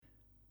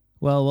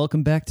Well,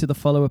 welcome back to the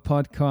Follower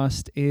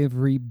Podcast,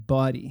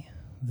 everybody.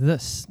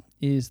 This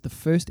is the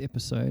first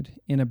episode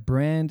in a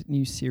brand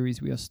new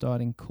series we are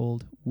starting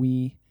called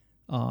We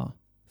Are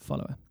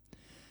Follower.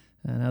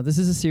 Now, this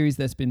is a series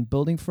that's been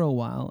building for a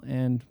while,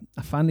 and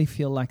I finally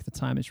feel like the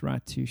time is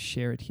right to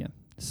share it here.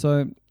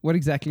 So, what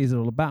exactly is it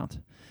all about?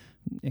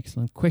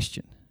 Excellent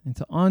question. And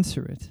to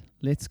answer it,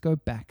 let's go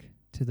back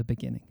to the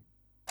beginning.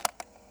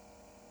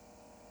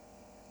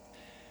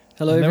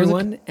 Hello,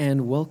 everyone,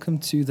 and welcome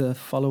to the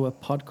Follower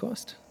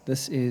Podcast.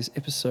 This is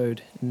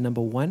episode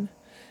number 1.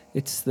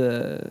 It's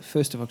the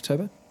 1st of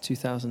October,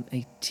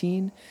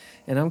 2018,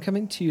 and I'm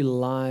coming to you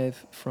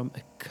live from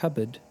a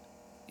cupboard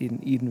in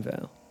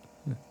Edenvale.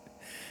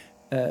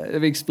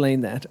 Let me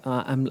explain that.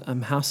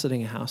 I'm house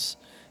sitting a house,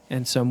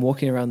 and so I'm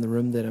walking around the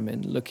room that I'm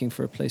in, looking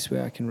for a place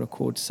where I can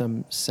record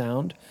some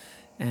sound,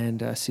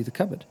 and see the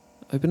cupboard.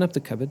 Open up the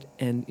cupboard,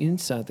 and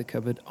inside the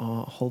cupboard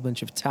are a whole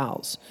bunch of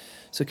towels.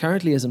 So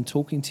currently, as I'm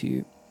talking to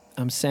you,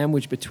 I'm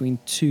sandwiched between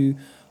two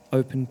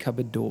open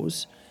cupboard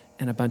doors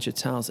and a bunch of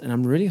towels, and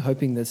I'm really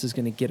hoping this is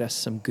going to get us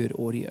some good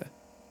audio.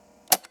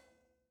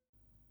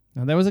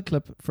 Now, that was a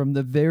clip from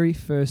the very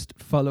first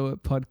Follower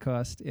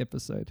Podcast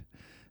episode.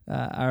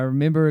 I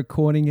remember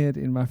recording it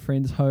in my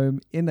friend's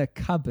home in a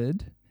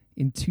cupboard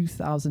in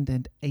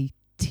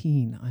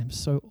 2018. I'm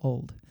so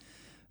old.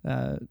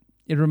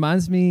 It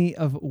reminds me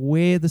of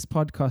where this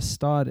podcast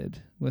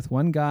started, with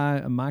one guy,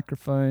 a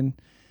microphone,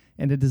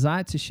 and a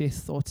desire to share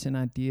thoughts and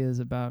ideas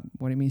about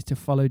what it means to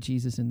follow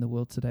Jesus in the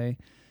world today.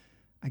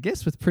 I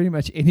guess with pretty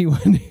much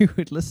anyone who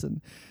would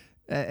listen.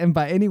 And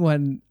by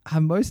anyone, I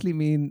mostly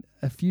mean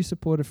a few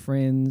supportive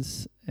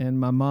friends and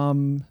my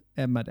mom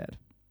and my dad.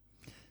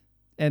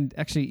 And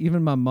actually,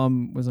 even my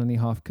mom was only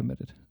half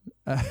committed.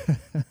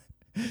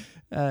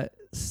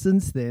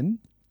 Since then,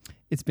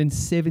 it's been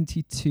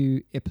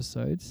 72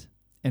 episodes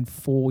and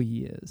 4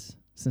 years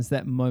since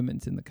that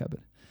moment in the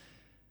cupboard.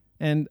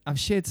 And I've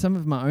shared some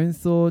of my own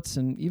thoughts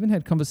and even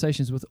had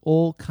conversations with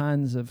all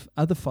kinds of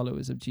other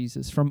followers of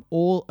Jesus from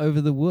all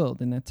over the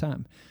world in that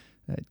time.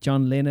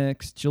 John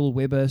Lennox, Jill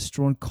Weber,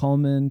 Strawn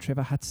Coleman,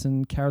 Trevor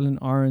Hudson, Carolyn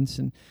Arendts,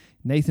 and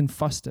Nathan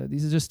Foster.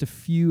 These are just a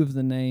few of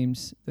the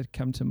names that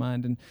come to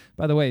mind. And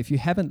by the way, if you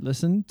haven't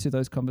listened to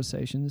those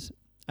conversations,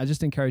 I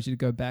just encourage you to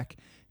go back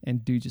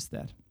and do just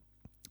that.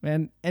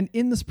 And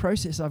in this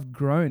process, I've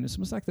grown. It's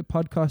almost like the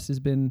podcast has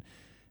been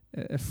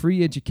a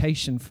free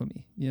education for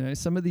me. You know,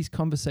 some of these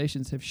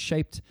conversations have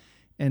shaped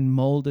and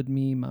molded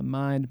me, my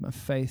mind, my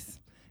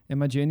faith, and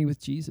my journey with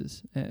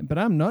Jesus. But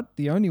I'm not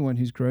the only one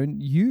who's grown.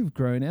 You've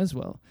grown as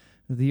well.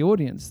 The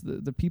audience,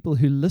 the people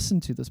who listen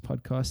to this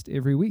podcast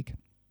every week.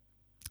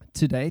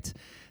 To date,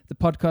 the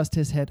podcast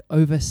has had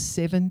over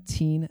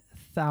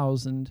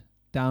 17,000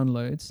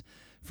 downloads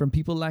from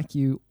people like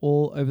you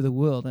all over the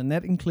world. And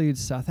that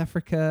includes South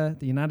Africa,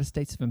 the United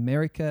States of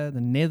America, the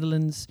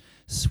Netherlands,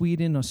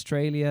 Sweden,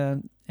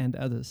 Australia, and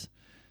others.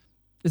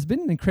 It's been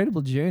an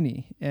incredible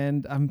journey,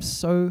 and I'm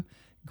so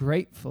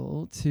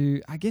grateful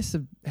to, I guess,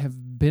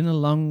 have been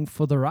along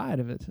for the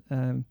ride of it.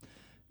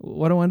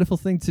 What a wonderful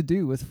thing to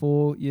do with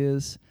 4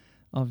 years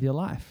of your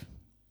life.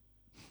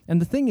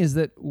 And the thing is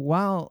that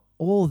while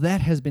all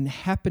that has been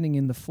happening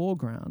in the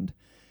foreground,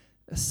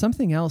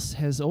 something else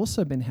has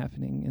also been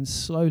happening and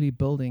slowly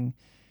building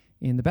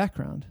in the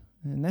background.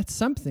 And that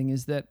something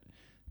is that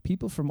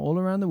people from all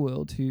around the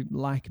world who,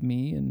 like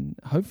me and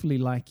hopefully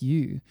like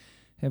you,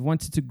 have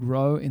wanted to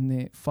grow in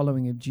their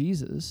following of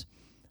Jesus,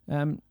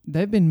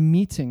 they've been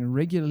meeting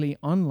regularly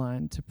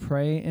online to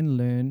pray and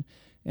learn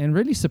and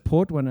really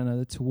support one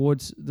another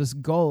towards this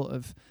goal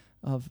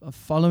of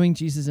following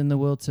Jesus in the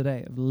world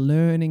today, of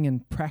learning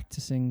and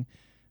practicing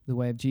the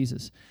way of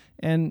Jesus.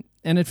 And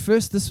at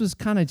first, this was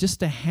kind of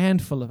just a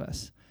handful of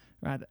us,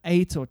 right?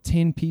 8 or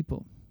 10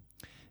 people.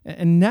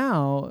 And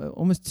now,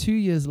 almost 2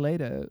 years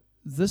later,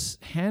 this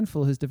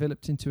handful has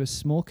developed into a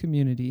small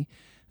community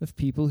of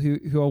people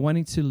who are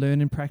wanting to learn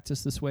and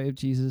practice this way of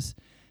Jesus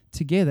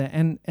together.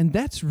 And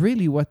that's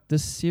really what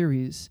this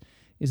series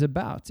is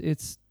about.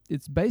 It's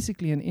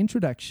basically an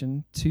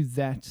introduction to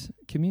that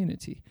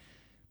community.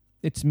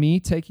 It's me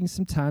taking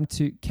some time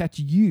to catch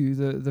you,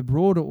 the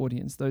broader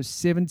audience, those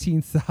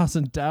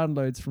 17,000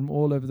 downloads from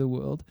all over the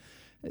world,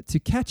 to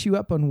catch you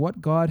up on what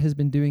God has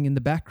been doing in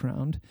the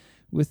background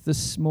with this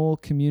small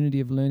community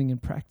of learning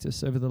and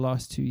practice over the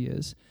last 2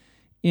 years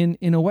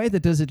in a way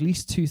that does at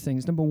least two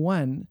things. Number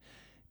one,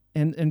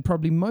 and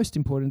probably most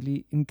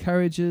importantly,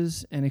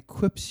 encourages and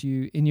equips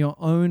you in your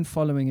own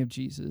following of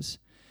Jesus.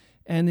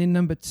 And then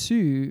number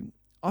two,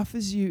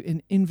 offers you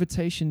an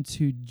invitation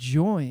to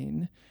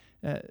join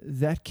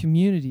that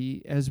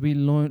community as we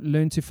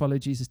learn to follow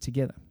Jesus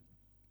together.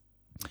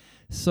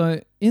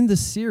 So in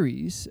this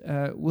series,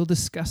 we'll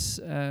discuss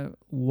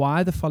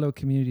why the follower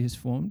community is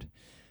formed,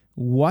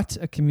 what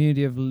a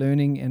community of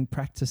learning and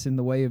practice in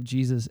the way of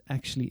Jesus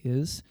actually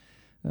is,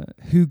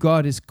 who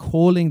God is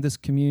calling this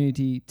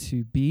community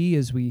to be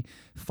as we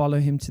follow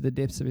him to the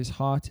depths of his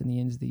heart and the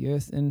ends of the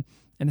earth, and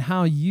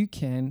how you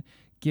can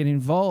get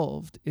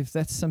involved if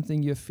that's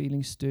something you're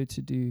feeling stirred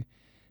to do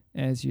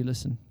as you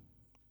listen.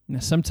 Now,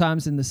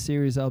 sometimes in this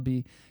series, I'll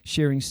be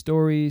sharing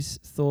stories,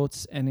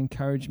 thoughts, and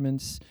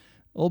encouragements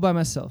all by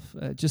myself,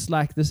 just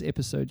like this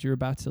episode you're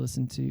about to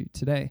listen to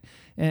today.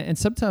 And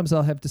sometimes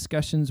I'll have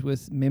discussions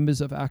with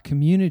members of our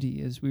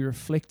community as we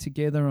reflect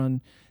together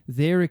on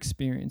their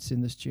experience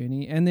in this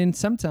journey. And then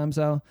sometimes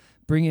I'll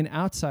bring in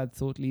outside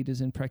thought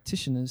leaders and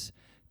practitioners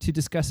to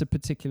discuss a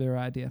particular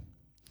idea.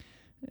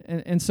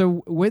 And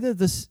so whether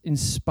this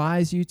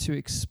inspires you to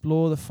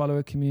explore the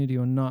follower community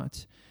or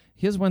not,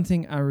 here's one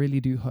thing I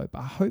really do hope.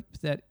 I hope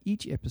that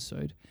each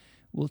episode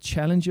will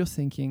challenge your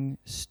thinking,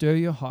 stir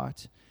your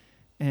heart,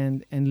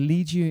 and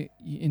lead you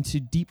into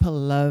deeper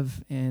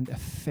love and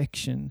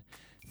affection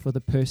for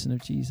the person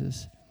of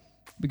Jesus.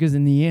 Because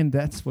in the end,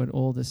 that's what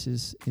all this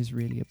is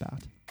really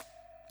about.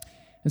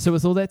 And so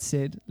with all that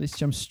said, let's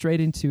jump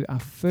straight into our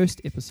first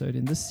episode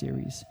in this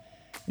series,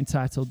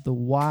 entitled The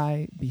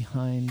Why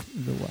Behind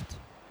the What.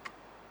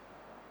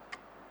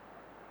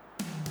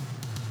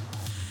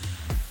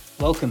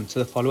 Welcome to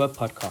the Follower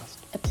Podcast,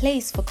 a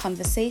place for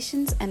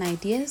conversations and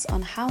ideas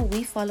on how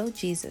we follow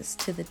Jesus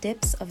to the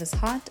depths of his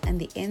heart and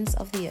the ends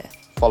of the earth.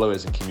 Follow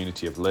is a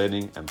community of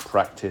learning and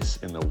practice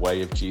in the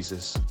way of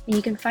Jesus. And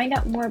you can find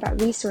out more about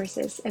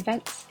resources,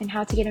 events, and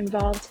how to get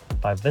involved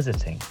by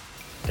visiting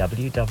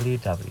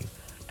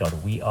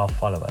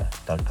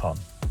www.wearefollower.com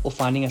or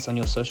finding us on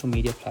your social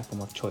media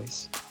platform of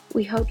choice.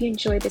 We hope you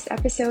enjoyed this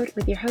episode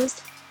with your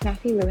host,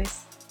 Matthew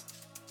Lewis.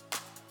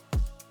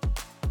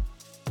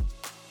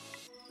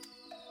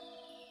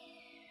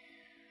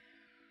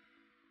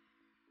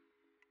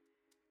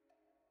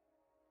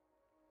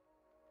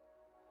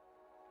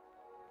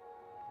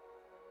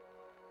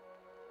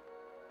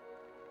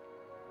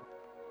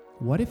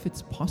 What if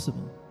it's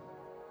possible?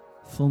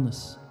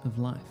 Fullness of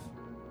life.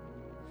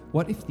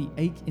 What if the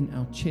ache in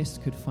our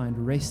chest could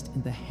find rest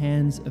in the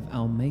hands of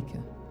our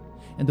Maker,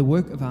 and the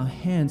work of our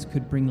hands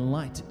could bring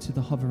light to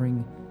the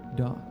hovering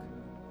dark?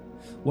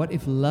 What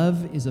if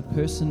love is a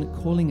person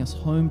calling us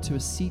home to a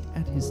seat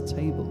at his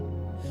table,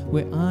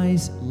 where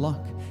eyes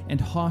lock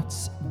and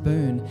hearts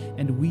burn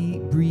and we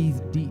breathe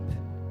deep,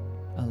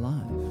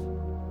 alive?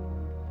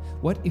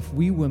 What if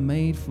we were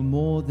made for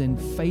more than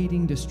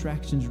fading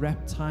distractions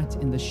wrapped tight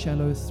in the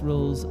shallow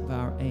thrills of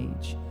our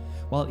age,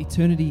 while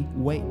eternity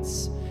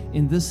waits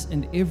in this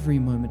and every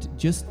moment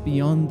just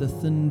beyond the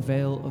thin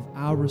veil of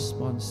our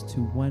response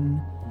to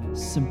one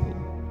simple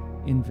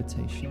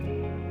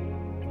invitation?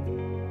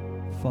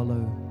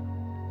 Follow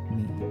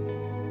me.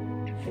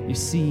 You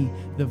see,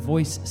 the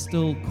voice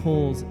still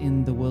calls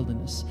in the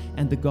wilderness,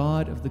 and the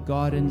God of the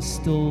garden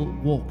still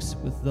walks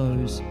with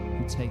those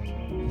who take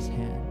his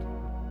hand.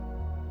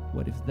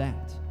 What if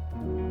that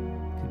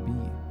could be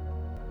you?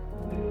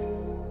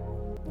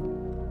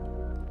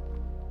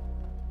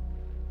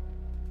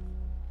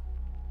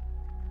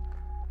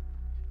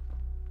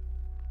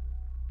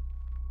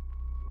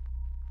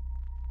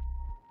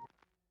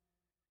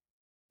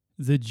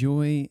 The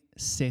joy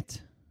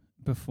set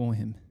before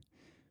him.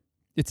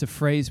 It's a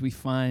phrase we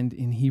find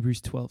in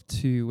Hebrews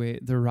 12:2, where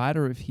the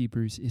writer of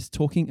Hebrews is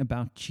talking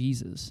about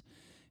Jesus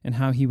and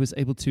how he was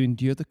able to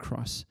endure the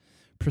cross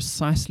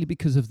precisely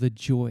because of the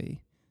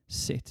joy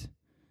set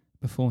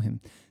before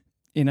him.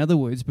 In other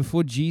words,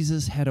 before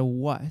Jesus had a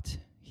what,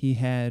 he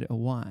had a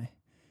why.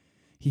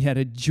 He had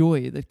a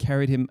joy that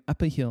carried him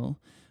up a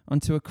hill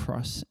onto a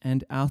cross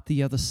and out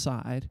the other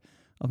side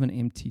of an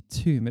empty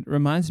tomb. It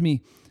reminds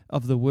me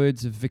of the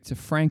words of Viktor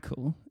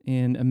Frankl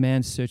in A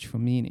Man's Search for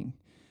Meaning,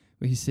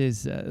 where he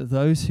says,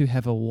 those who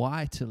have a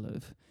why to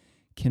live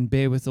can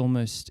bear with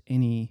almost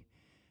any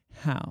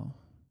how.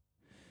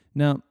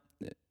 Now,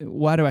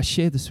 why do I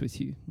share this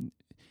with you?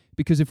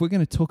 Because if we're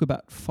going to talk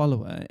about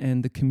follower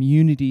and the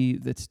community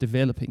that's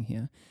developing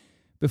here,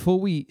 before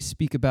we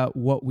speak about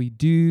what we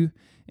do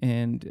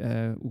and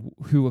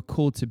who we're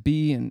called to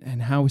be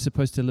and how we're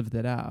supposed to live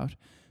that out,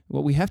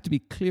 what we have to be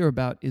clear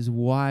about is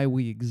why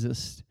we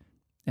exist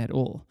at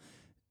all.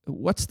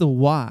 What's the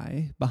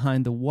why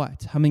behind the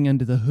what, humming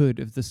under the hood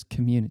of this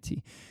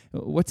community?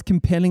 What's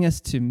compelling us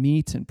to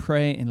meet and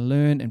pray and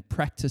learn and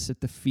practice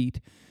at the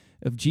feet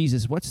of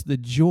Jesus? What's the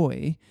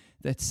joy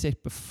that's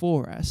set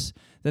before us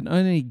that not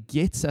only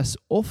gets us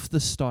off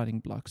the starting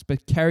blocks,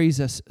 but carries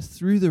us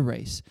through the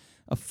race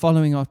of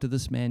following after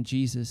this man,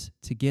 Jesus,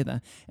 together,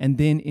 and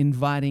then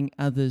inviting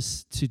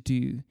others to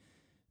do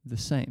the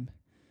same?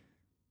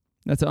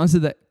 Now, to answer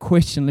that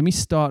question, let me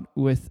start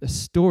with a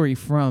story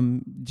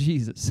from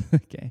Jesus.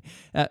 Okay,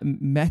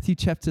 Matthew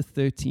chapter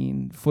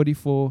 13,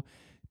 44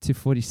 to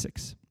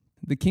 46.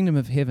 The kingdom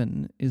of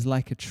heaven is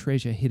like a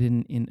treasure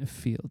hidden in a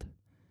field,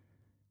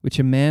 which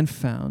a man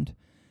found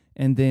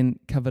and then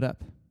covered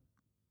up.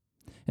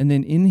 And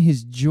then in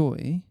his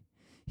joy,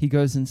 he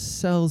goes and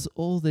sells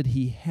all that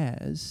he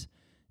has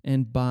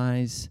and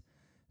buys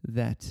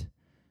that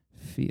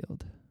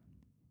field.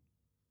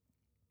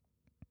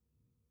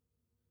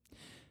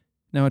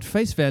 Now, at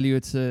face value,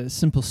 it's a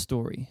simple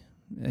story.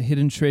 A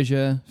hidden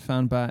treasure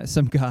found by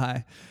some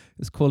guy,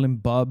 let's call him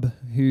Bob,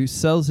 who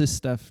sells his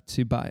stuff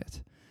to buy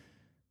it.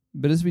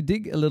 But as we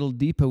dig a little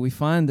deeper, we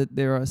find that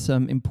there are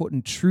some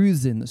important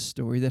truths in the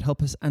story that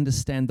help us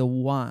understand the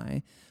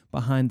why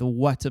behind the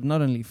what of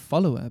not only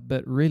follower,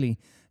 but really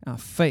our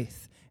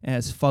faith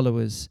as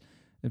followers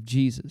of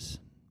Jesus.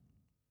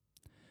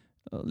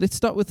 Let's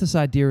start with this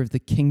idea of the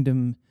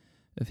kingdom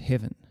of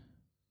heaven.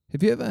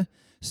 Have you ever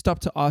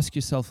stopped to ask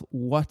yourself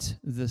what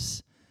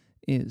this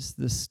is,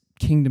 this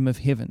kingdom of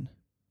heaven?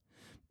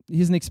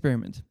 Here's an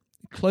experiment.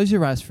 Close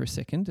your eyes for a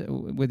second,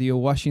 whether you're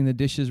washing the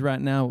dishes right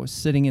now or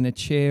sitting in a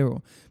chair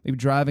or maybe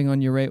driving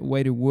on your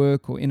way to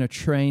work or in a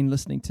train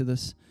listening to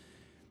this.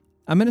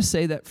 I'm going to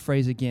say that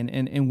phrase again,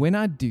 and when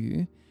I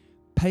do,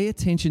 pay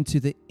attention to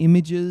the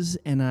images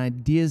and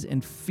ideas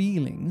and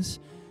feelings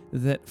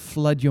that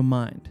flood your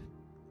mind.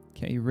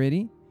 Okay, you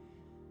ready?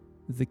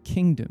 The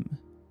kingdom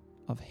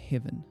of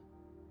heaven.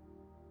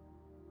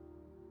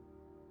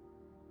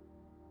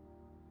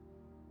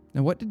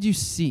 Now, what did you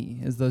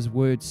see as those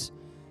words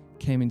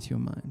came into your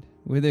mind?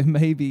 Were there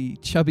maybe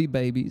chubby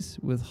babies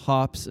with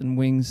harps and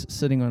wings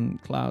sitting on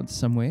clouds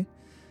somewhere?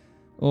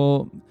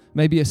 Or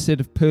maybe a set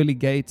of pearly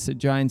gates, a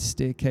giant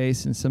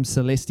staircase, and some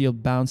celestial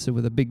bouncer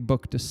with a big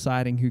book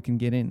deciding who can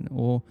get in?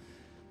 Or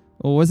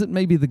was it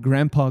maybe the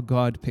grandpa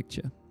God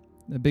picture?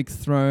 A big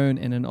throne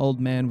and an old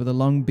man with a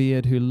long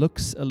beard who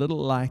looks a little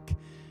like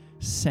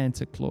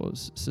Santa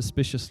Claus,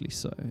 suspiciously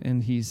so,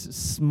 and he's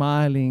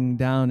smiling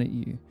down at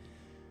you.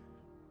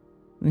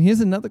 And here's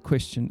another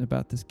question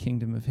about this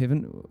kingdom of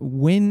heaven.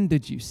 When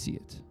did you see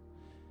it?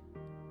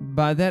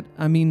 By that,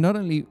 I mean not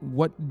only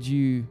what do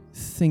you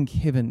think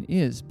heaven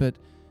is, but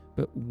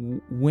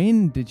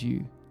when did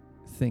you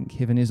think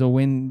heaven is, or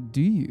when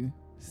do you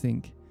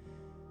think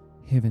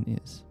heaven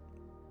is?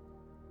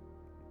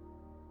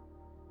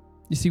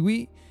 You see,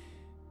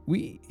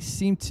 we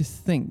seem to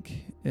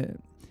think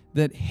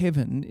that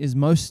heaven is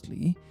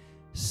mostly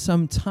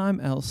some time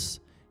else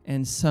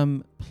and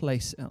some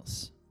place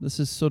else. This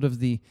is sort of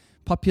the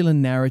popular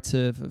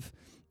narrative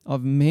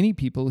of many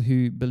people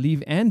who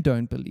believe and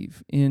don't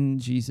believe in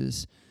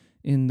Jesus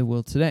in the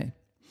world today.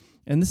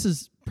 And this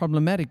is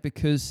problematic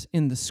because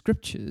in the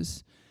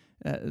scriptures,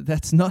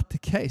 that's not the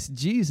case.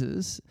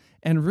 Jesus,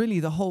 and really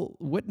the whole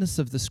witness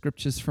of the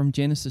scriptures from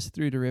Genesis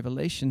through to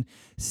Revelation,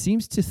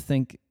 seems to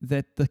think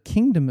that the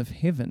kingdom of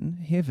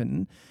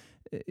heaven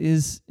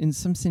is in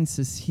some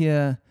senses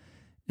here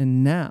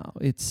and now.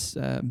 It's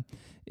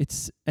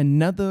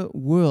another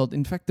world.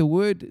 In fact,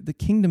 the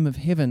kingdom of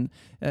heaven,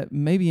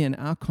 maybe in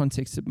our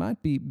context, it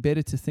might be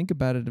better to think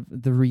about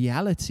it, the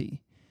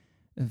reality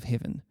of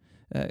heaven,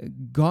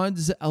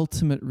 God's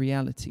ultimate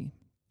reality.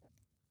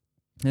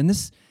 And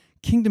this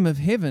kingdom of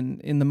heaven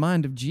in the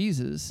mind of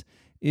Jesus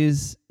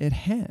is at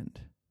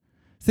hand.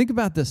 Think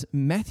about this.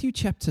 Matthew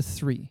chapter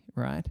 3,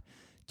 right?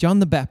 John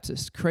the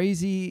Baptist,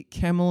 crazy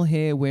camel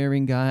hair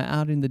wearing guy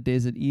out in the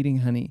desert eating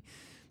honey.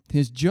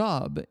 His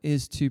job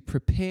is to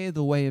prepare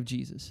the way of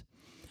Jesus.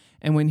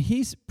 And when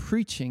he's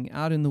preaching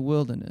out in the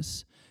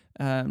wilderness,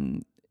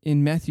 in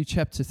Matthew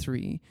chapter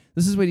 3,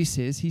 this is what he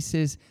says. He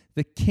says,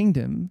 the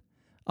kingdom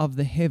of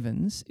the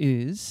heavens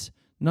is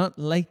not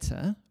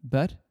later,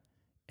 but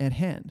at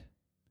hand.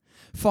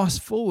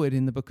 Fast forward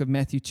in the book of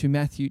Matthew to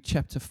Matthew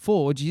chapter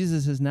 4,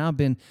 Jesus has now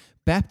been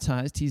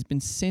baptized. He's been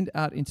sent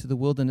out into the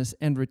wilderness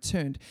and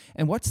returned.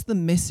 And what's the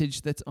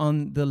message that's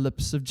on the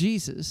lips of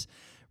Jesus?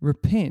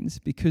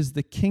 Repent, because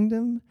the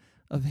kingdom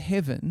of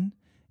heaven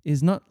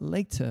is not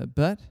later,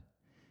 but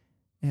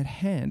at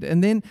hand.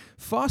 And then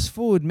fast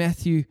forward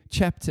Matthew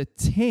chapter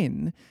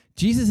 10,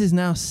 Jesus is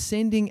now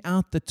sending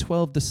out the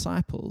 12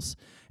 disciples,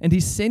 and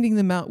he's sending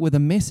them out with a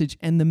message,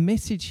 and the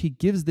message he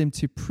gives them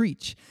to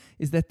preach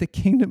is that the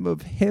kingdom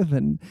of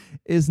heaven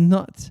is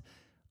not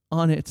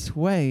on its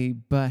way,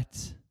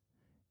 but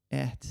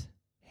at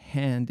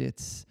hand.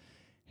 It's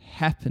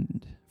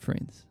happened,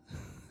 friends.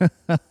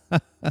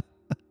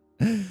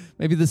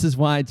 Maybe this is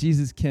why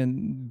Jesus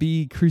can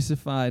be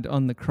crucified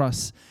on the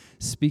cross,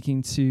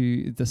 speaking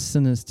to the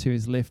sinners to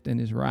his left and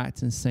his right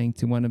and saying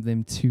to one of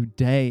them,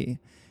 today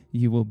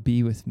you will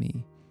be with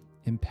me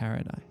in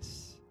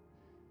paradise.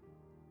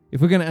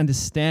 If we're going to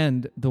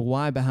understand the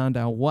why behind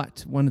our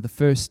what, one of the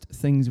first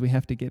things we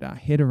have to get our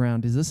head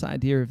around is this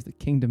idea of the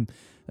kingdom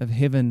of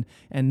heaven,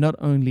 and not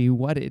only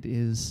what it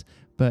is,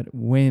 but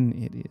when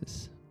it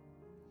is.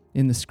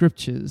 In the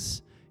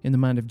scriptures, in the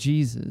mind of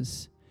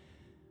Jesus,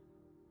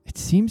 it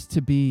seems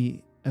to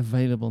be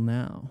available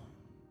now.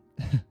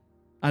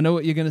 I know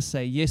what you're going to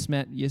say. Yes,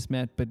 Matt,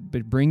 but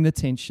bring the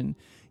tension.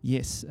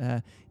 Yes,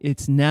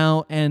 it's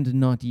now and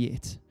not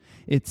yet.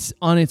 It's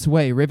on its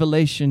way.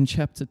 Revelation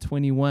chapter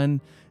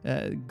 21,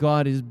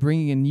 God is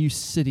bringing a new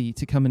city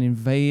to come and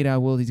invade our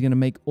world. He's going to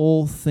make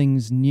all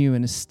things new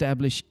and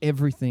establish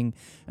everything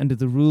under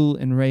the rule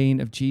and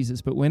reign of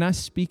Jesus. But when I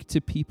speak to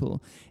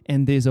people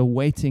and there's a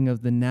waiting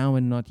of the now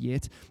and not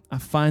yet, I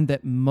find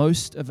that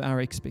most of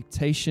our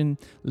expectation,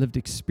 lived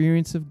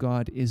experience of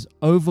God is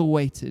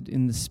overweighted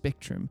in the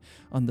spectrum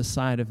on the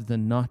side of the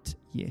not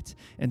yet.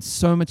 And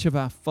so much of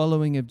our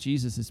following of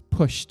Jesus is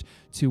pushed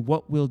to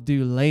what we'll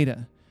do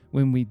later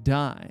when we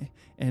die,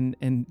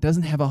 and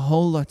doesn't have a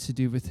whole lot to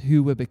do with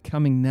who we're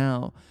becoming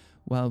now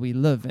while we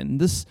live. And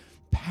this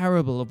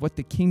parable of what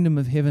the kingdom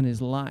of heaven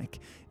is like,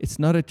 it's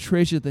not a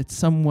treasure that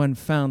someone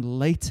found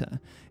later.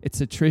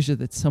 It's a treasure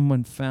that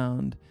someone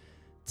found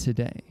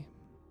today.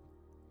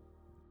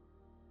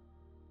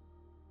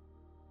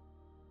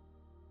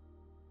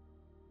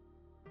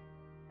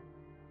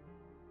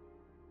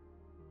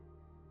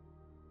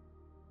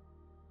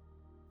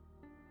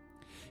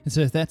 And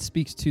so if that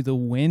speaks to the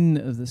when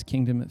of this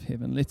kingdom of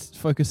heaven, let's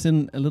focus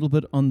in a little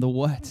bit on the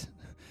what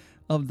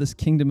of this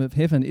kingdom of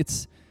heaven.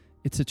 It's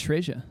a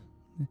treasure.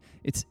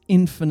 It's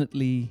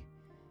infinitely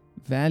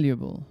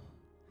valuable.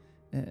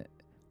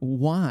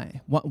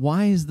 Why?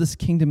 Why is this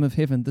kingdom of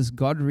heaven, this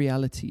God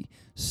reality,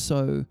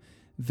 so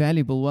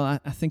valuable? Well,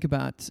 I think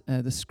about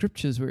the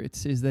scriptures where it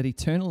says that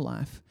eternal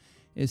life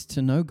is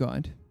to know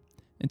God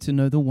and to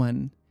know the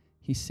one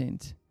He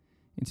sent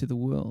into the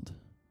world.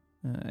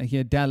 I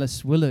hear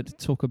Dallas Willard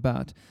talk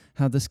about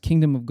how this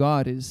kingdom of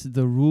God is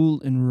the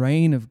rule and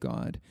reign of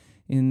God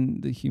in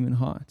the human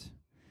heart.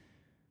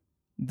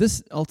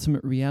 This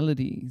ultimate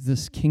reality,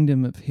 this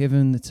kingdom of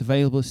heaven that's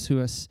available to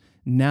us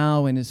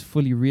now and is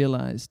fully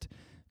realized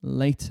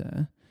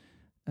later,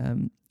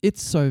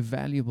 it's so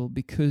valuable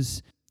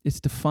because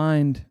it's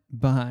defined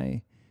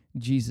by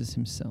Jesus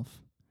Himself.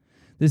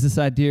 There's this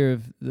idea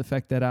of the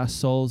fact that our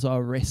souls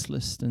are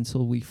restless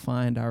until we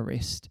find our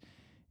rest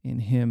in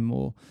Him,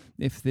 or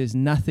if there's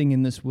nothing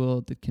in this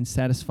world that can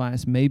satisfy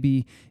us,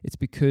 maybe it's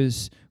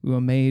because we were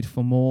made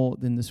for more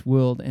than this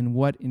world, and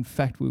what in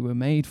fact we were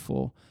made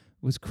for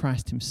was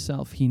Christ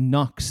Himself. He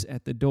knocks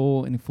at the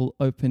door, and if we'll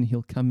open,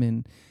 He'll come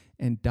in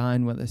and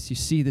dine with us. You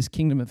see, this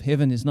kingdom of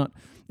heaven is not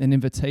an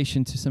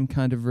invitation to some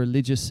kind of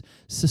religious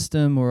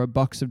system or a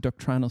box of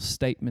doctrinal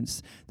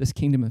statements. This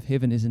kingdom of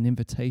heaven is an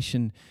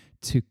invitation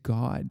to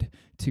God,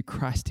 to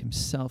Christ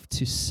Himself,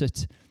 to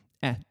sit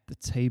at the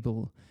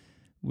table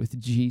with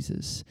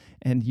Jesus.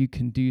 And you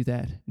can do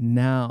that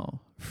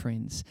now,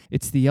 friends.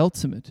 It's the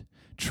ultimate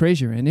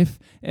treasure. And if,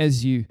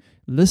 as you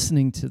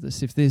listening to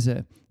this, if there's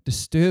a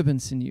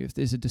disturbance in you, if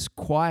there's a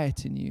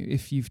disquiet in you,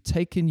 if you've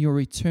taken your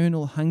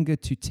eternal hunger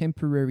to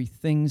temporary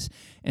things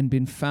and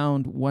been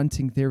found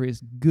wanting, there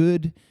is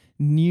good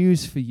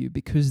news for you,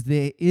 because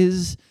there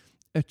is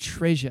a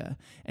treasure,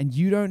 and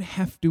you don't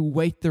have to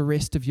wait the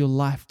rest of your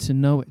life to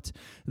know it.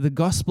 The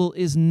gospel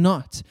is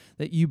not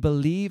that you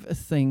believe a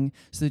thing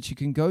so that you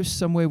can go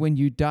somewhere when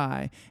you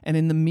die, and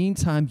in the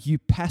meantime you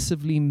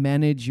passively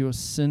manage your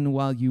sin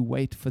while you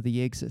wait for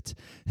the exit.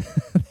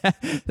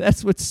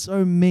 That's what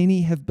so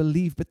many have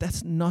believed, but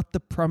that's not the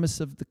promise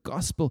of the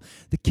gospel.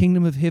 The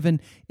kingdom of heaven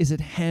is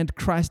at hand.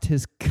 Christ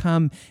has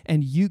come,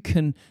 and you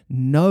can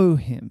know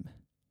Him.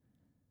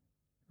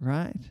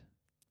 Right?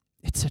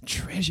 It's a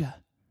treasure.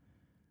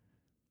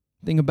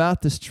 Thing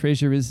about this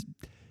treasure is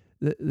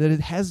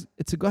that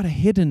it's got a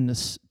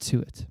hiddenness to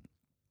it.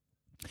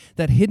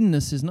 That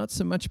hiddenness is not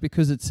so much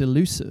because it's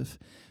elusive,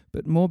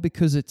 but more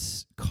because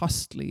it's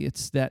costly.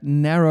 It's that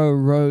narrow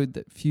road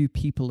that few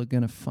people are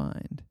going to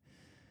find.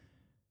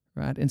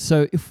 Right? And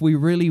so if we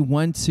really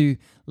want to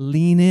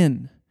lean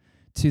in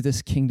to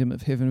this kingdom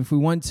of heaven, if we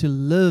want to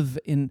live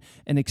in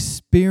an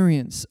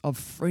experience of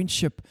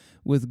friendship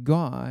with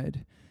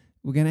God,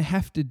 we're going to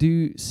have to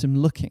do some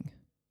looking.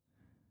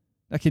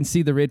 I can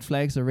see the red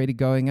flags already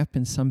going up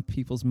in some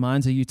people's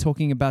minds. Are you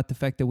talking about the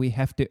fact that we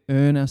have to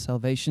earn our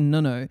salvation?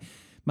 No.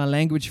 My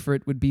language for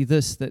it would be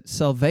this, that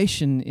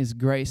salvation is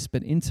grace,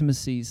 but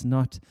intimacy is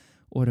not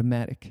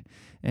automatic.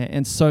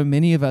 And so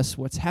many of us,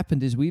 what's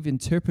happened is we've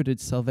interpreted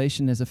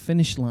salvation as a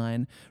finish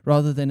line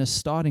rather than a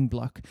starting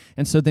block.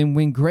 And so then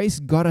when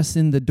grace got us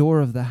in the door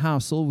of the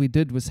house, all we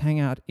did was hang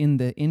out in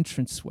the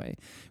entranceway.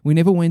 We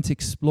never went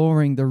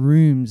exploring the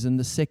rooms and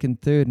the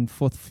second, third, and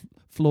fourth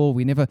floor.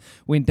 We never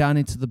went down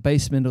into the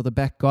basement or the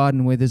back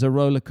garden where there's a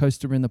roller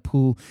coaster in the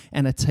pool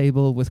and a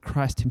table with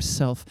Christ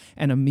Himself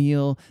and a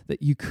meal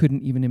that you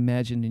couldn't even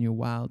imagine in your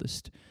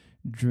wildest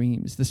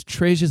dreams. This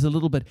treasure's a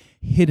little bit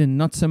hidden,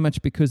 not so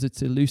much because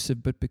it's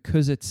elusive, but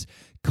because it's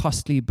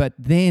costly. But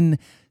then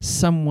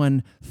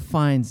someone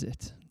finds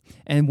it.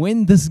 And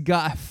when this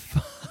guy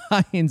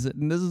finds it,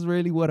 and this is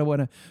really what I want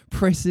to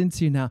press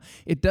into now,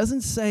 it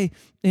doesn't say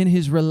in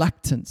his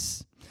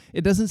reluctance.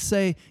 It doesn't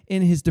say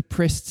in his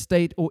depressed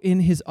state or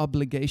in his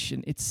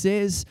obligation. It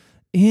says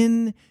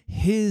in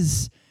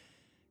his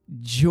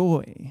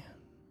joy,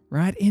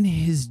 right? In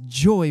his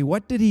joy.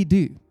 What did he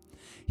do?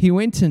 He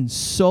went and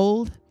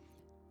sold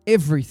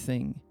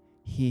everything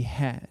he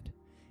had,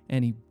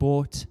 and he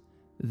bought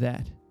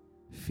that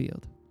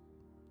field.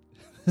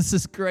 This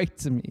is great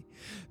to me,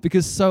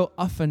 because so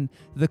often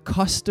the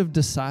cost of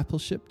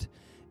discipleship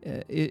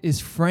is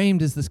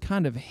framed as this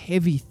kind of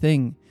heavy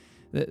thing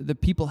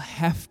that people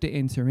have to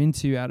enter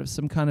into out of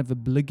some kind of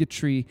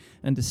obligatory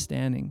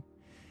understanding.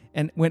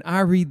 And when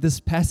I read this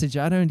passage,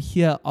 I don't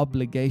hear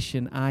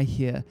obligation, I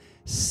hear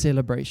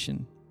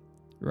celebration,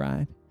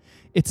 right?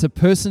 It's a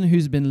person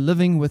who's been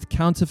living with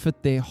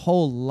counterfeit their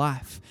whole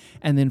life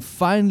and then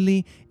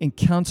finally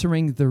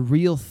encountering the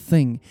real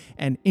thing,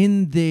 and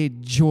in their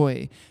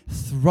joy,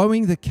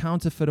 throwing the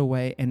counterfeit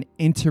away and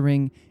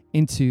entering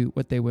into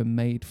what they were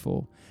made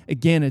for.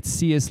 Again, it's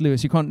C.S.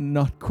 Lewis. You can't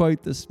not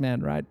quote this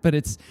man, right? But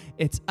it's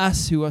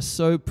us who are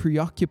so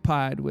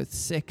preoccupied with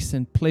sex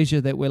and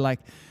pleasure that we're like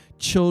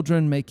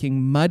children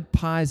making mud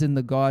pies in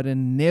the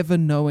garden, never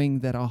knowing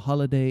that our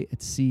holiday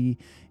at sea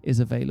is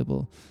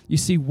available. You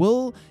see,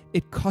 will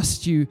it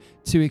cost you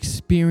to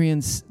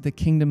experience the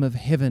kingdom of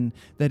heaven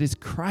that is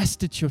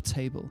Christ at your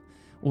table,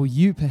 or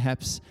you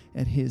perhaps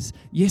at his?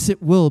 Yes,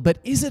 it will. But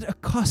is it a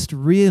cost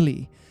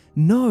really?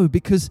 No,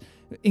 because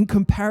in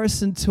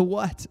comparison to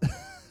what?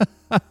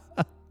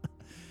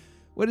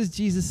 What does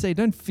Jesus say?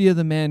 Don't fear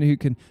the man who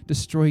can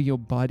destroy your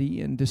body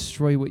and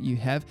destroy what you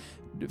have.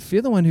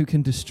 Fear the one who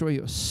can destroy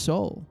your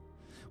soul.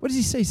 What does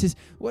he say? He says,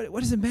 what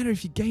does it matter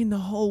if you gain the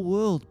whole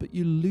world, but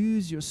you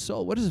lose your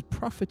soul? What does it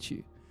profit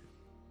you?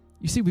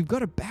 You see, we've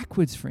got it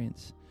backwards,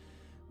 friends.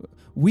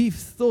 We've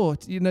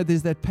thought,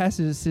 there's that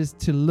passage that says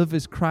to live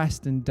is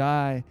Christ and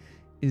die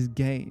is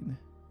gain,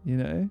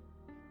 And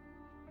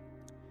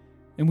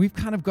we've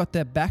kind of got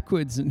that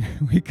backwards, and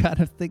we kind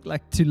of think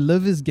like to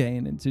live is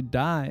gain and to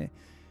die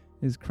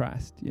is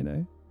Christ,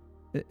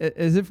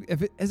 as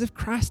if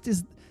Christ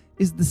is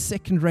the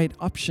second-rate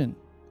option,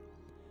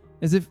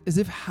 as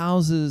if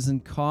houses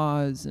and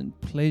cars and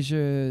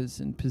pleasures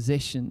and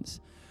possessions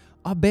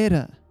are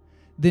better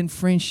than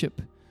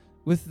friendship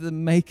with the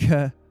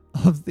maker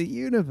of the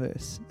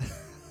universe.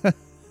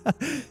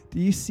 Do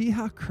you see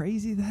how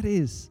crazy that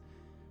is?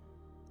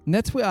 And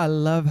that's where I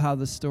love how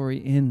the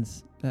story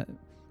ends,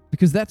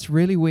 because that's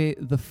really where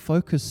the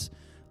focus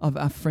of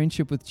our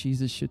friendship with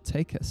Jesus should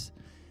take us.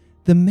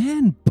 The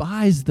man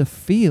buys the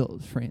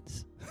field,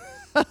 friends.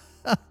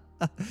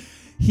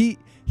 He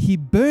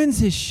burns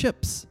his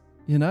ships.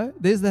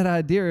 There's that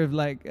idea of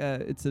like,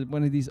 it's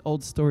one of these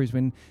old stories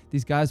when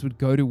these guys would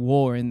go to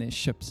war in their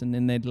ships, and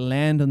then they'd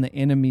land on the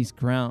enemy's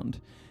ground,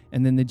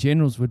 and then the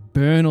generals would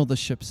burn all the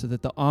ships so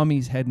that the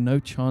armies had no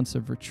chance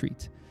of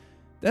retreat.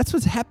 That's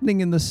what's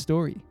happening in this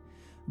story.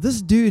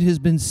 This dude has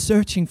been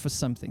searching for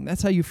something.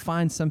 That's how you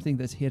find something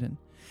that's hidden.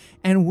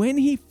 And when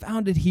he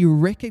found it, he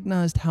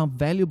recognized how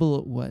valuable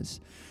it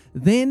was.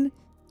 Then,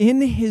 in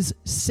his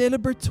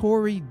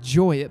celebratory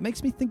joy, it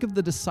makes me think of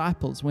the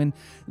disciples when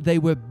they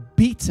were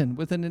beaten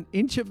within an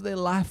inch of their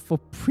life for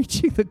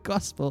preaching the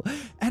gospel.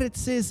 And it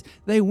says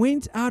they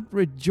went out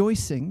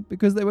rejoicing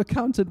because they were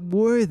counted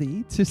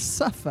worthy to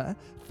suffer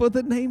for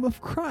the name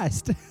of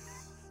Christ.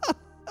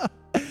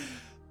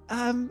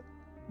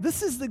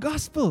 This is the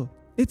gospel.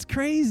 It's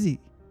crazy,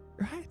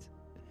 right?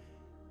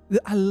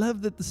 I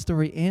love that the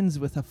story ends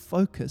with a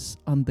focus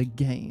on the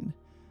gain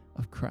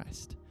of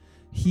Christ.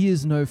 He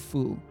is no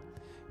fool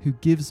who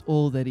gives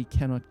all that he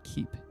cannot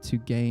keep to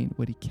gain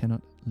what he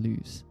cannot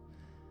lose.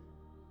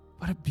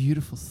 What a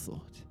beautiful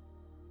thought.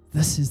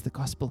 This is the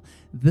gospel.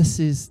 This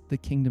is the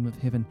kingdom of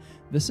heaven.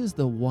 This is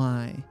the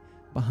why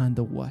behind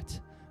the what,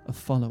 a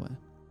follower.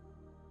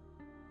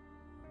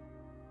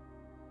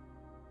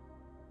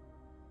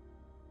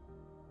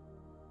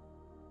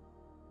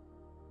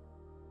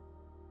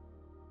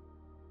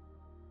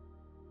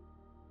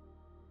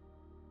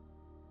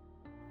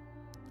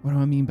 What do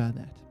I mean by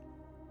that?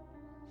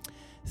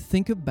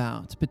 Think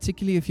about,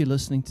 particularly if you're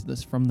listening to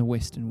this from the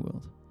Western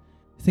world,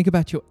 think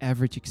about your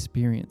average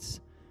experience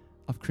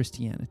of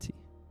Christianity.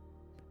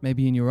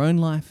 Maybe in your own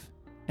life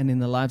and in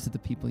the lives of the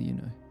people you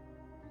know.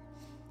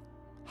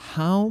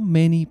 How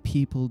many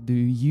people do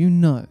you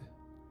know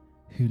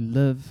who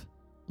live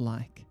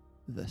like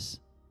this?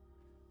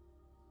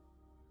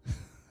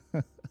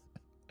 I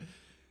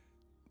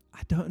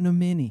don't know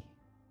many.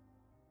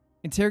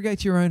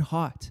 Interrogate your own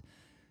heart.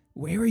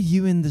 Where are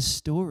you in the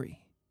story?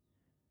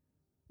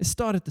 Let's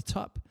start at the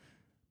top.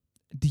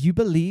 Do you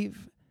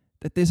believe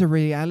that there's a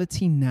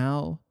reality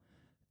now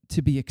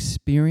to be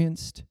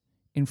experienced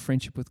in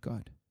friendship with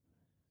God?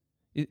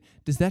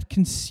 Does that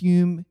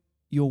consume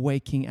your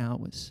waking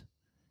hours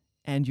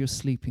and your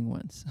sleeping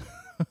ones?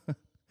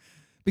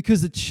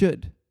 Because it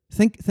should.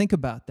 Think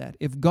about that.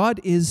 If God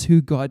is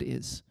who God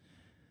is,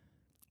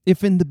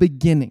 if in the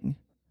beginning,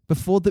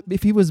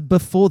 if he was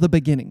before the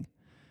beginning,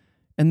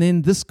 and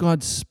then this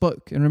God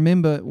spoke. And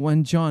remember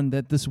 1 John,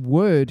 that this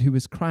Word, who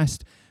is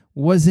Christ,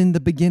 was in the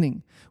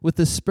beginning with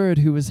the Spirit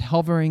who was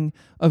hovering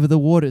over the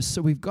waters.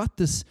 So we've got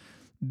this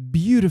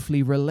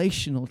beautifully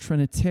relational,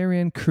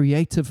 Trinitarian,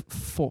 creative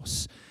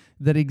force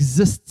that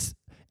exists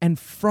and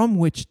from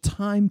which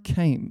time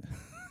came.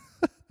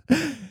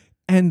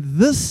 And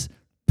this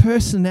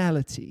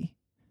personality,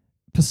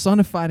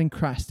 personified in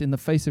Christ, in the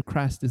face of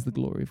Christ is the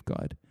glory of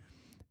God,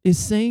 is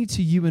saying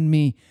to you and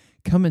me,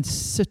 come and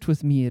sit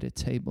with me at a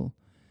table.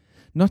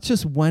 Not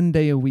just one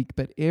day a week,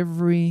 but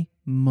every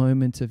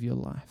moment of your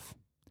life.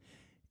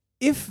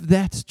 If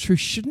that's true,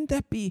 shouldn't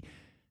that be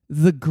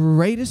the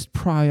greatest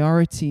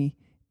priority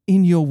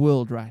in your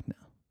world right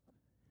now?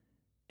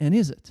 And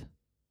is it?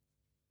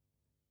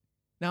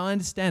 Now, I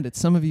understand it.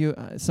 Some of you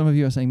are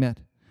saying, Matt,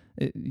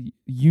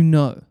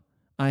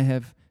 I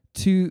have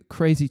 2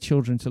 crazy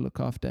children to look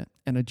after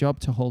and a job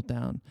to hold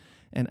down.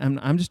 And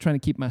I'm just trying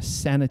to keep my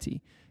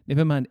sanity.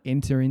 Never mind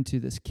enter into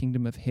this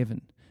kingdom of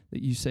heaven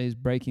that you say is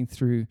breaking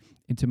through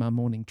into my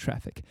morning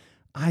traffic.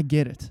 I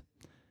get it.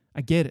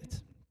 I get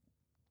it.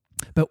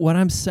 But what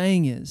I'm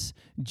saying is,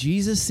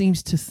 Jesus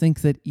seems to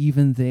think that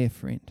even there,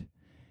 friend,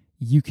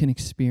 you can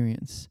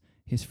experience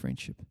his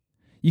friendship.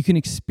 You can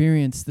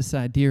experience this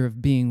idea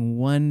of being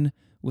one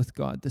with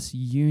God, this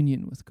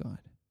union with God.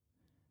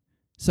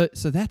 So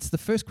that's the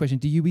first question.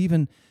 Do you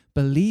even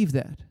believe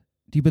that?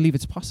 Do you believe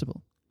it's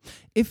possible?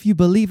 If you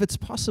believe it's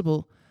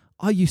possible,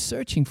 are you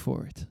searching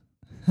for it?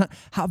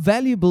 How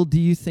valuable do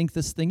you think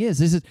this thing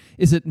is?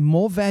 Is it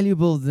more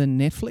valuable than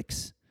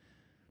Netflix?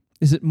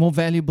 Is it more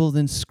valuable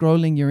than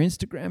scrolling your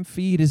Instagram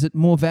feed? Is it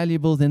more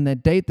valuable than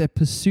that date, that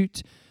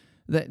pursuit,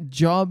 that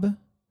job?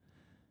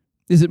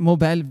 Is it more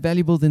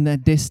valuable than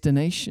that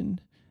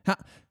destination?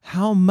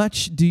 How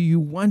much do you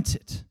want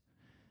it?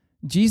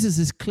 Jesus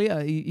is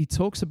clear. He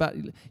talks about,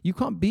 you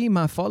can't be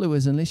my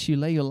followers unless you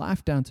lay your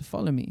life down to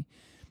follow me.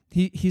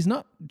 He's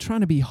not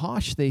trying to be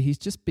harsh there. He's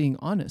just being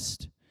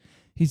honest.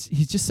 He's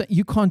just saying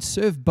you can't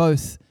serve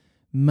both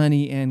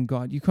money and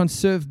God. You can't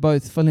serve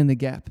both, fill in the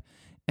gap,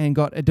 and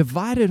God. A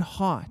divided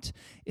heart,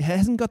 it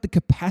hasn't got the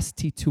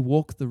capacity to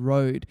walk the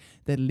road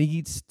that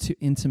leads to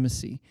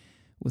intimacy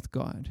with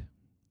God.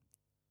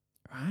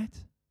 Right?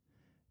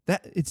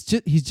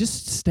 He's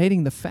just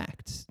stating the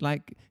facts.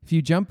 Like if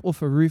you jump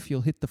off a roof,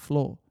 you'll hit the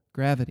floor.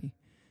 Gravity.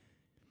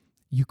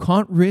 You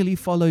can't really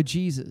follow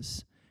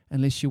Jesus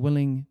unless you're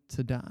willing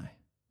to die.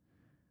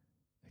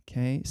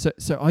 Okay?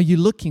 So are you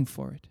looking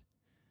for it?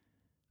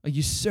 Are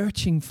you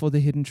searching for the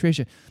hidden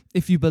treasure?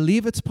 If you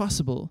believe it's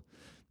possible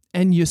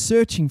and you're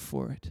searching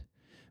for it,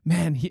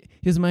 man,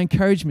 here's my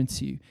encouragement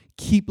to you.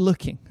 Keep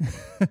looking.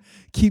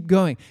 Keep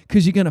going,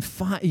 because you're gonna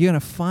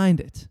find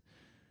it.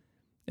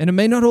 And it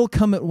may not all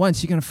come at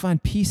once. You're going to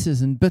find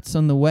pieces and bits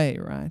on the way,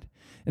 right?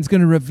 And it's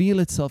going to reveal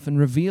itself and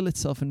reveal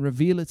itself and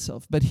reveal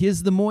itself. But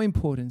here's the more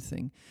important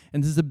thing,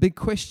 and this is a big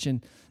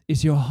question: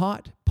 is your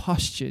heart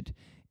postured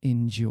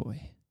in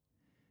joy?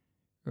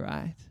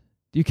 Right?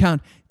 Do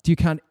you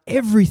count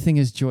everything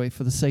as joy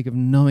for the sake of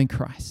knowing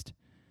Christ?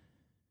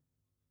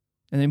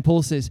 And then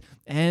Paul says,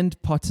 and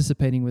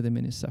participating with him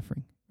in his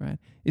suffering, right?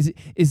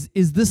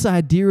 Is this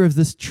idea of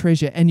this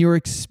treasure and your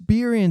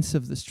experience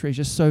of this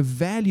treasure so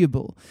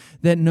valuable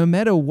that no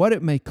matter what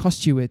it may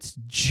cost you, it's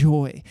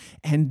joy?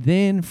 And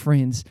then,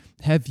 friends,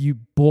 have you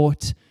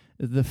bought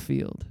the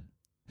field?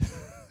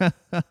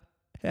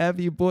 Have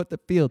you bought the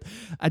field?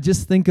 I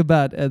just think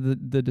about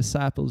the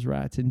disciples,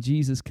 right? And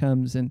Jesus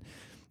comes and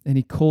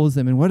he calls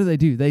them. And what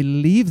do? They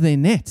leave their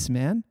nets,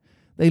 man.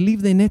 They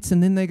leave their nets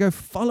and then they go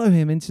follow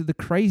him into the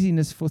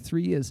craziness for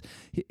 3 years.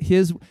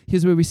 Here's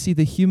where we see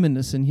the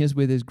humanness, and here's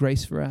where there's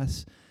grace for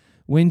us.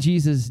 When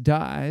Jesus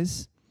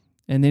dies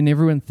and then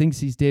everyone thinks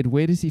he's dead,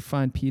 where does he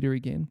find Peter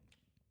again?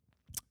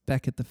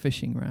 Back at the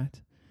fishing,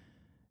 right?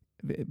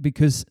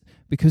 Because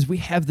we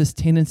have this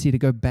tendency to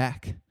go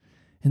back.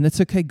 And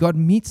that's okay. God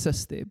meets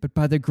us there. But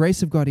by the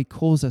grace of God, he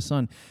calls us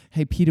on.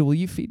 Hey, Peter, will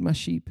you feed my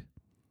sheep?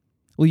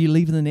 Will you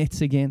leave the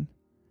nets again?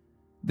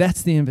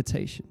 That's the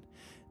invitation.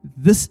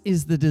 This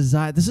is the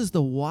desire. This is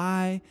the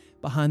why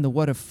behind the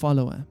what a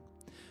follower.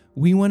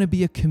 We want to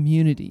be a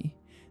community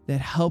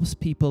that helps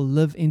people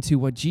live into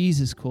what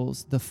Jesus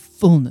calls the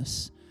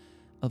fullness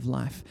of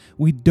life.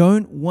 We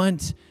don't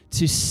want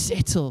to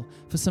settle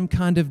for some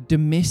kind of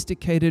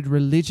domesticated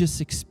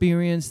religious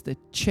experience that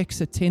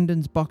checks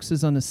attendance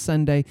boxes on a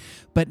Sunday,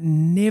 but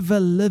never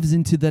lives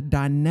into the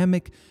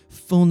dynamic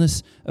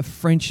fullness of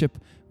friendship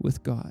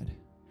with God.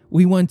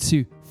 We want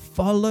to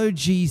follow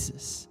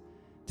Jesus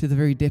to the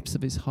very depths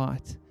of his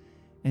heart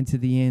and to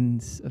the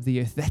ends of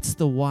the earth. That's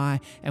the why.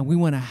 And we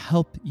want to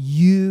help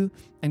you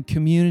and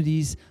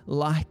communities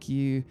like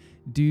you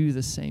do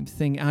the same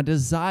thing. Our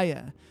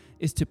desire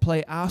is to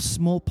play our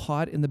small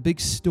part in the big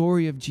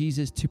story of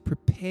Jesus, to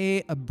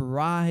prepare a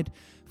bride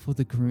for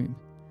the groom.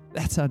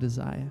 That's our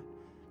desire.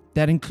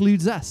 That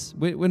includes us.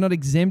 We're not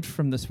exempt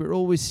from this. We're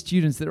always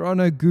students. There are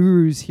no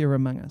gurus here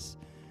among us.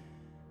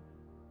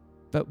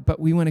 But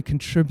we want to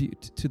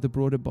contribute to the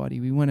broader body.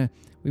 We want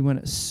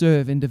to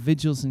serve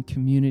individuals and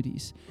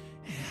communities,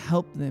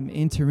 help them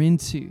enter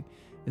into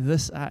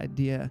this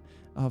idea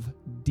of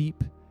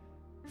deep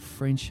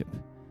friendship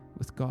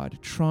with God,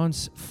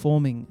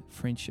 transforming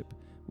friendship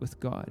with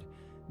God,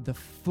 the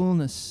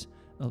fullness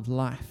of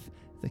life,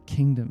 the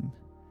kingdom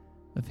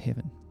of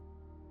heaven.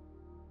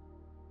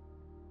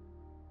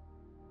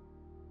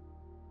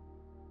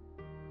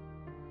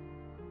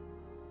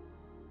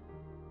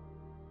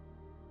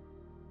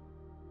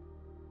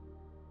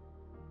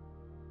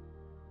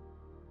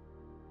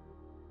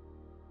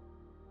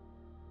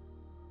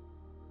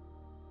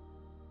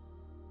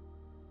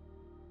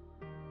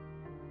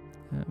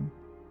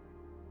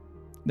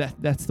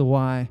 That's the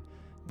why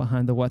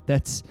behind the what.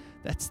 That's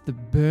the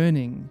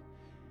burning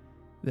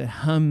that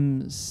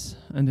hums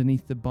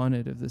underneath the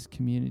bonnet of this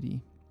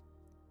community.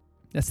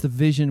 That's the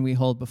vision we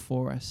hold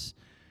before us.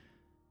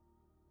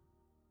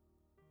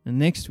 And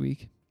next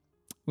week,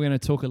 we're going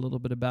to talk a little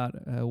bit about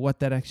what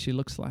that actually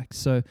looks like.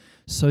 So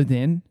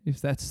then,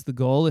 if that's the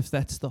goal, if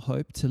that's the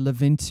hope, to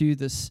live into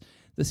this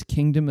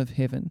kingdom of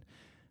heaven,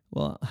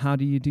 well, how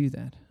do you do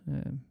that?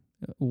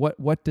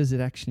 What does it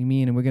actually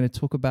mean? And we're going to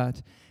talk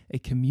about a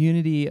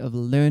community of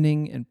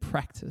learning and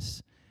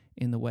practice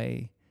in the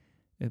way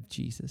of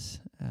Jesus.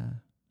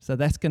 So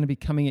that's going to be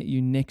coming at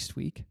you next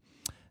week.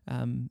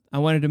 I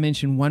wanted to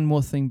mention one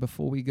more thing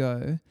before we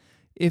go.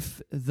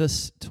 If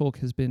this talk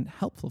has been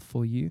helpful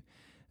for you,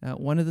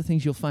 one of the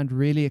things you'll find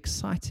really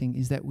exciting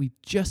is that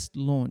we've just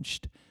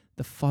launched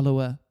the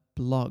Follower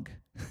blog.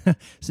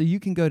 So you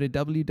can go to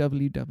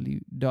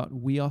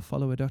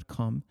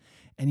www.wearefollower.com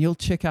and you'll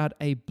check out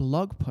a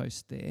blog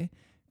post there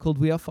called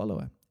We Are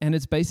Follower. And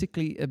it's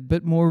basically a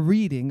bit more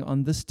reading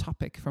on this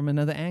topic from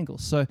another angle.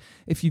 So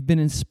if you've been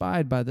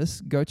inspired by this,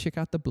 go check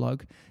out the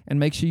blog and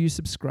make sure you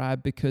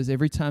subscribe, because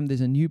every time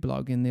there's a new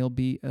blog, and there'll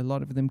be a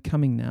lot of them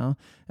coming now,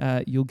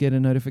 you'll get a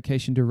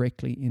notification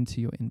directly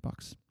into your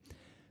inbox.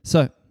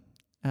 So,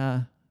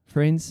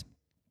 friends,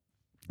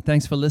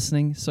 thanks for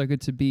listening. So good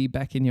to be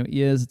back in your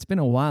ears. It's been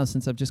a while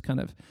since I've just kind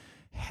of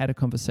had a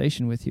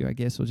conversation with you, I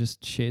guess, or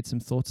just shared some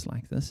thoughts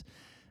like this.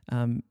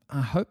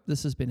 I hope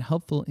this has been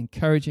helpful,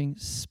 encouraging,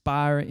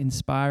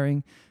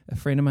 inspiring. A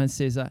friend of mine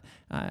says,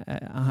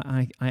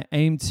 I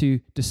aim to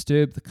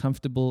disturb the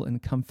comfortable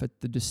and comfort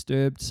the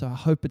disturbed. So I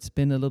hope it's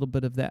been a little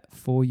bit of that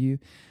for you.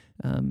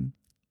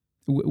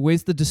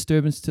 Where's the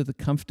disturbance to the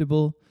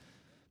comfortable?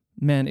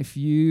 Man, if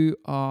you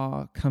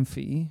are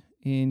comfy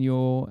in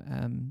your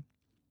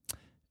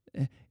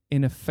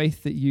in a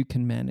faith that you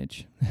can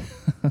manage,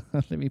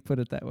 let me put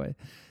it that way.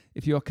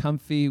 If you're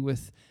comfy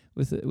with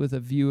a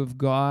view of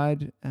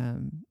God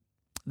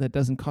that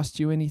doesn't cost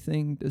you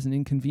anything, doesn't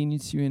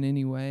inconvenience you in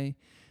any way,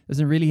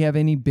 doesn't really have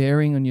any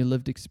bearing on your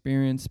lived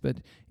experience, but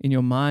in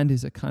your mind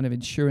is a kind of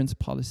insurance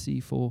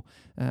policy for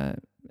a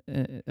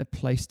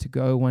place to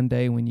go one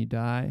day when you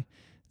die,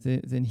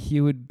 then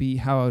here would be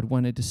how I would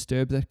want to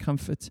disturb that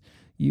comfort.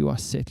 You are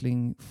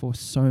settling for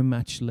so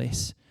much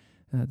less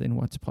than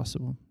what's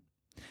possible.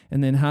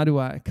 And then how do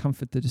I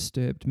comfort the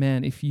disturbed?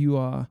 Man, if you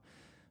are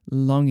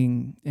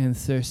longing and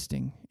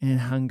thirsting and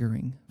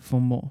hungering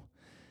for more,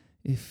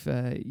 if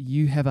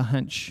you have a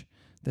hunch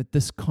that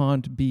this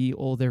can't be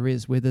all there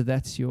is, whether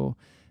that's your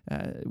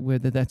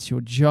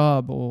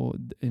job or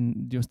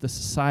in just the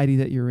society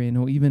that you're in,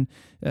 or even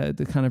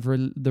the kind of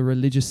the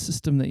religious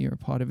system that you're a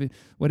part of,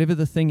 whatever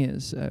the thing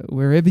is,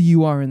 wherever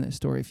you are in that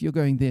story, if you're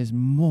going, there's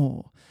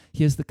more,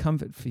 here's the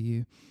comfort for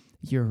you.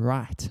 You're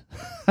right.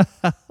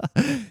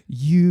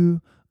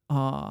 You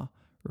are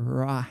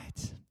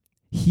right.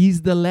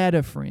 He's the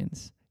ladder,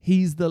 friends.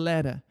 He's the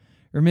ladder.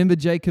 Remember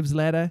Jacob's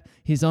ladder?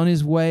 He's on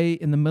his way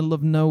in the middle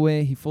of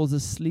nowhere. He falls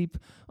asleep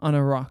on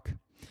a rock.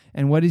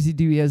 And what does he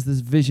do? He has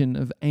this vision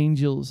of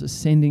angels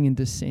ascending and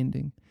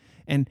descending.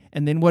 And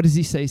then what does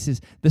he say? He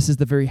says, this is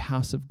the very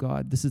house of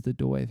God. This is the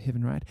doorway of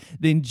heaven, right?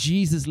 Then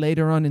Jesus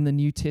later on in the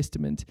New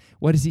Testament,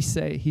 what does he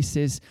say? He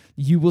says,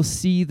 you will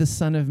see the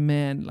Son of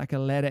Man like a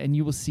ladder, and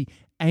you will see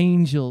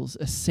angels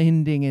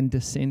ascending and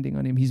descending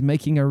on him. He's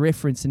making a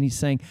reference, and he's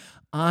saying,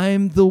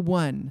 I'm the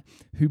one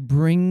who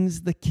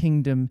brings the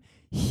kingdom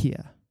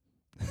here.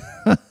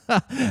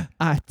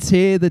 I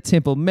tear the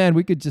temple. Man,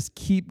 we could just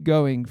keep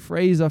going,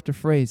 phrase after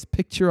phrase,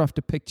 picture after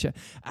picture.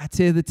 I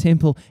tear the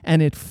temple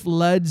and it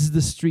floods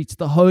the streets.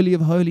 The Holy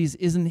of Holies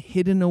isn't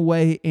hidden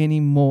away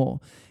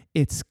anymore.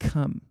 It's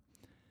come.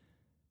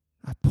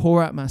 I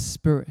pour out my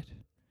Spirit.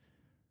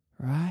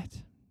 Right?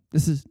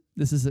 This is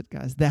it,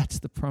 guys. That's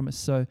the promise.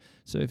 So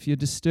if you're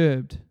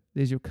disturbed,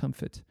 there's your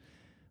comfort.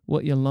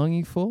 What you're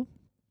longing for,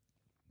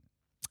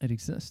 it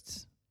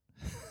exists.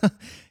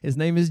 His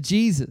name is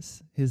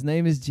Jesus. His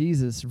name is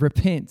Jesus.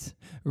 Repent.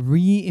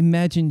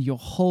 Reimagine your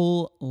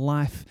whole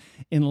life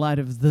in light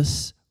of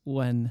this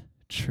one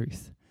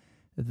truth.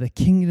 The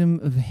kingdom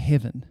of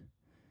heaven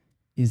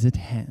is at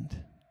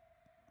hand.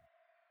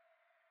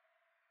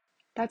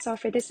 That's all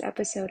for this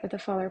episode of the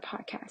Follower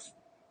Podcast.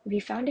 If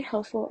you found it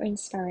helpful or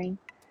inspiring,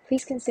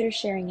 please consider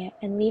sharing it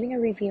and leaving a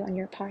review on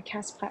your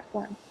podcast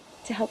platform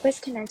to help us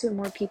connect with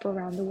more people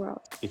around the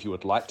world. If you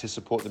would like to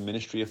support the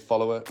ministry of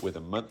Follower with a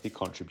monthly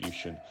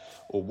contribution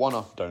or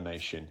one-off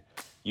donation,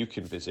 you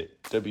can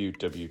visit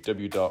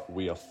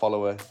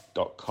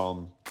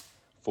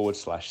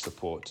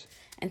www.wearefollower.com/support.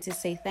 And to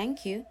say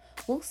thank you,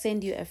 we'll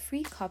send you a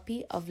free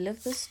copy of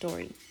Live the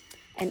Story,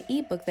 an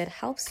ebook that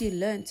helps you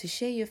learn to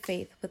share your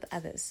faith with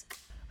others.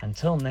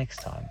 Until next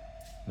time,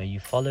 may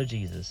you follow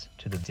Jesus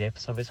to the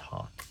depths of his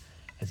heart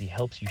as he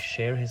helps you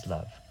share his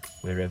love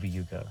wherever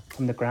you go.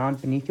 From the ground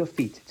beneath your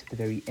feet to the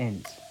very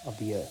ends of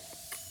the earth.